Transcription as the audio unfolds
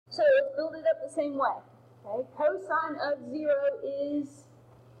build it up the same way. Okay, cosine of 0 is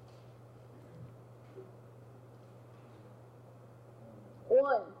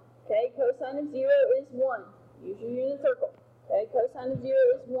 1. Okay, cosine of 0 is 1. Use your unit circle. Okay, cosine of 0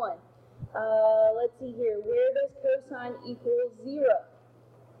 is 1. Let's see here. Where does cosine equal 0?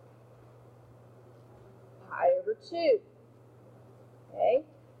 Pi over 2. Okay.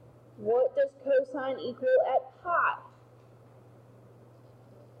 What does cosine equal at pi?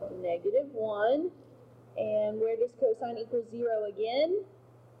 Negative 1. And where does cosine equal 0 again?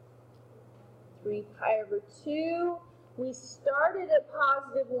 3 pi over 2. We started at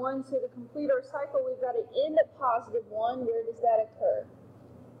positive 1, so to complete our cycle, we've got to end at positive 1. Where does that occur?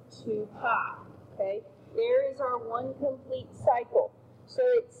 2 pi. Okay, there is our one complete cycle. So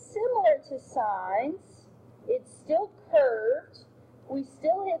it's similar to sines. It's still curved. We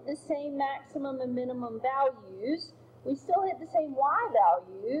still hit the same maximum and minimum values. We still hit the same y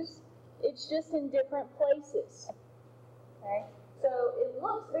values. It's just in different places. Okay, so it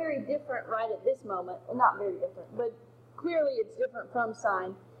looks very different right at this moment. Well, not very different, but clearly it's different from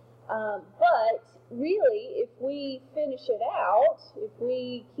sine. But really, if we finish it out, if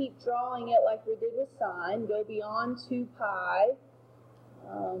we keep drawing it like we did with sine, go beyond 2 pi,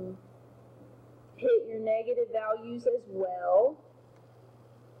 hit your negative values as well,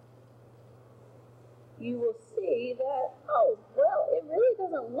 you will see that, oh, well, it really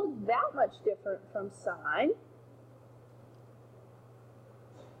doesn't look that much different from sine.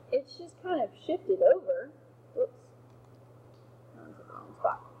 It's just kind of shifted over. Whoops. That was the wrong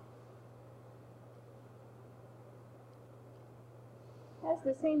spot. Has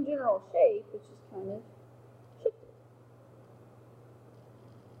the same general shape, it's just kind of shifted.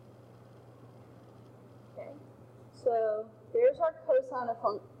 Okay, so there's our cosine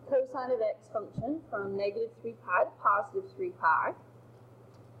of x function from negative 3 pi to positive 3 pi.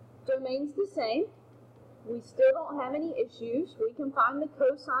 Domain's the same. We still don't have any issues. We can find the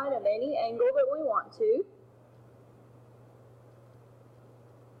cosine of any angle that we want to.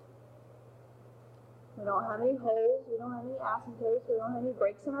 We don't have any holes, we don't have any asymptotes, we don't have any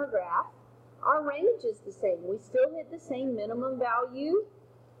breaks in our graph. Our range is the same. We still hit the same minimum value.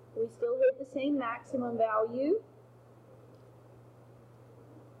 We still hit the same maximum value.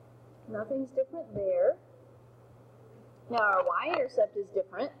 Nothing's different there. Now our y-intercept is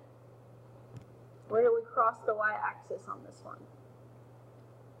different. Where do we cross the y-axis on this one?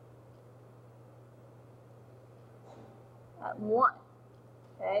 At 1.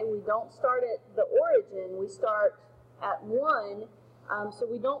 Okay, we don't start at the origin, we start at 1, so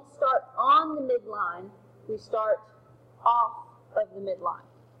we don't start on the midline, we start off of the midline.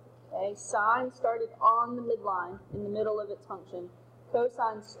 Okay, sine started on the midline, in the middle of its function.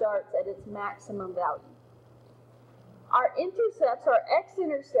 Cosine starts at its maximum value. Our intercepts, our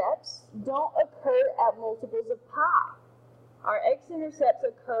x-intercepts, don't occur at multiples of pi. Our x-intercepts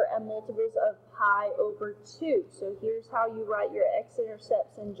occur at multiples of pi over 2. So here's how you write your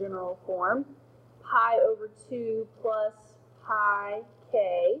x-intercepts in general form. Pi over 2 plus pi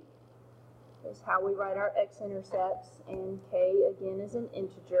k is how we write our x-intercepts, and k again is an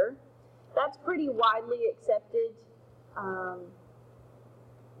integer. That's pretty widely accepted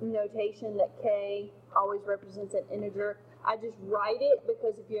notation that k always represents an integer. I just write it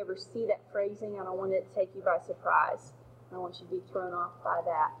because if you ever see that phrasing, I don't want it to take you by surprise. I don't want you to be thrown off by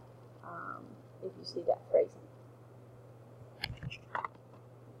that if you see that phrasing.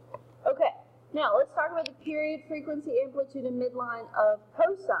 Okay, now let's talk about the period, frequency, amplitude, and midline of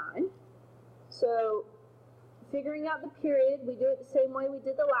cosine. So figuring out the period, we do it the same way we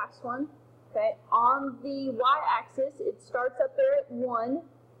did the last one. Okay, on the y-axis, it starts up there at 1.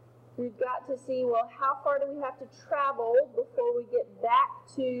 We've got to see, well, how far do we have to travel before we get back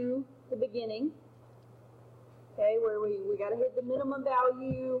to the beginning? Okay, where we got to hit the minimum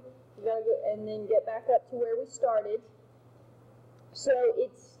value, we got to go and then get back up to where we started. So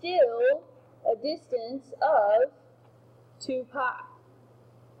it's still a distance of 2 pi.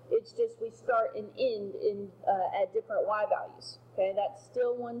 It's just we start and end in at different y values. Okay, that's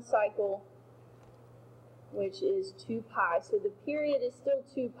still one cycle, which is 2 pi. So the period is still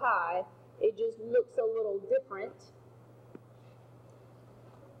 2 pi. It just looks a little different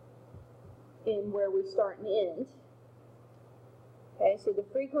in where we start and end. Okay, so the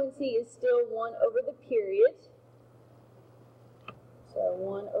frequency is still 1 over the period. So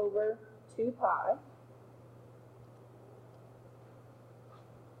 1 over 2 pi.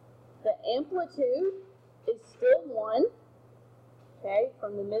 The amplitude is still 1. Okay,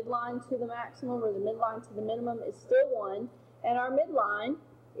 from the midline to the maximum or the midline to the minimum is still 1. And our midline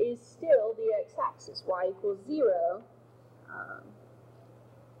is still the x-axis, y equals 0.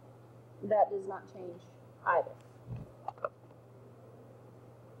 that does not change either.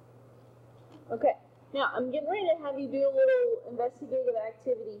 Okay, now I'm getting ready to have you do a little investigative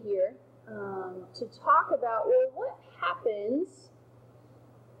activity here to talk about, well, what happens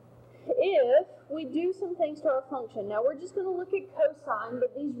if we do some things to our function. Now we're just going to look at cosine,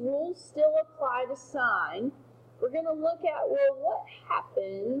 but these rules still apply to sine. We're going to look at, well, what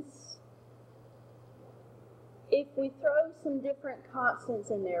happens if we throw some different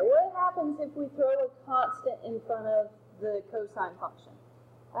constants in there? What happens if we throw a constant in front of the cosine function?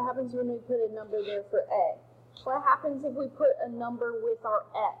 What happens when we put a number there for a? What happens if we put a number with our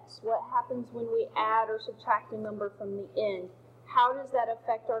x? What happens when we add or subtract a number from the end? How does that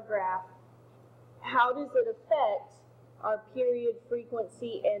affect our graph? How does it affect our period,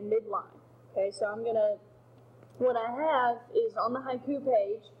 frequency, and midline? Okay, so what I have is on the haiku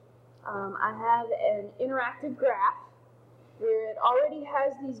page, I have an interactive graph where it already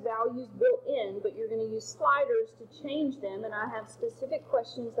has these values built in, but you're going to use sliders to change them, and I have specific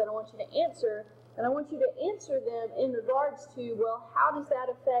questions that I want you to answer, and I want you to answer them in regards to, well, how does that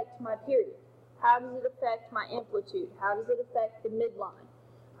affect my period? How does it affect my amplitude? How does it affect the midline?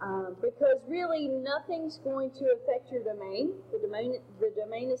 Because really nothing's going to affect your domain. The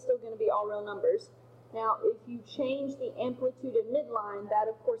domain is still going to be all real numbers. Now, if you change the amplitude and midline, that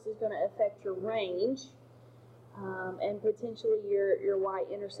of course is going to affect your range and potentially your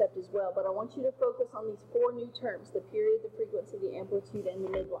y-intercept as well. But I want you to focus on these four new terms: the period, the frequency, the amplitude, and the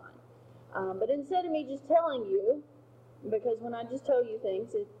midline. But instead of me just telling you, because when I just tell you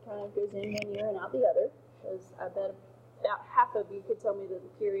things, it kind of goes in one ear and out the other, because I bet about half of you could tell me that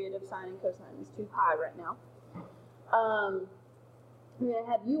the period of sine and cosine is too high right now. I'm going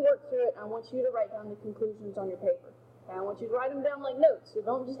to have you work through it, and I want you to write down the conclusions on your paper. Okay? I want you to write them down like notes, so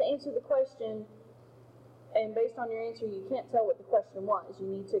don't just answer the question, and based on your answer, you can't tell what the question was. You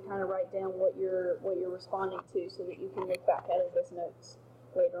need to kind of write down what you're responding to so that you can look back at it as notes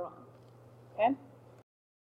later on. Okay?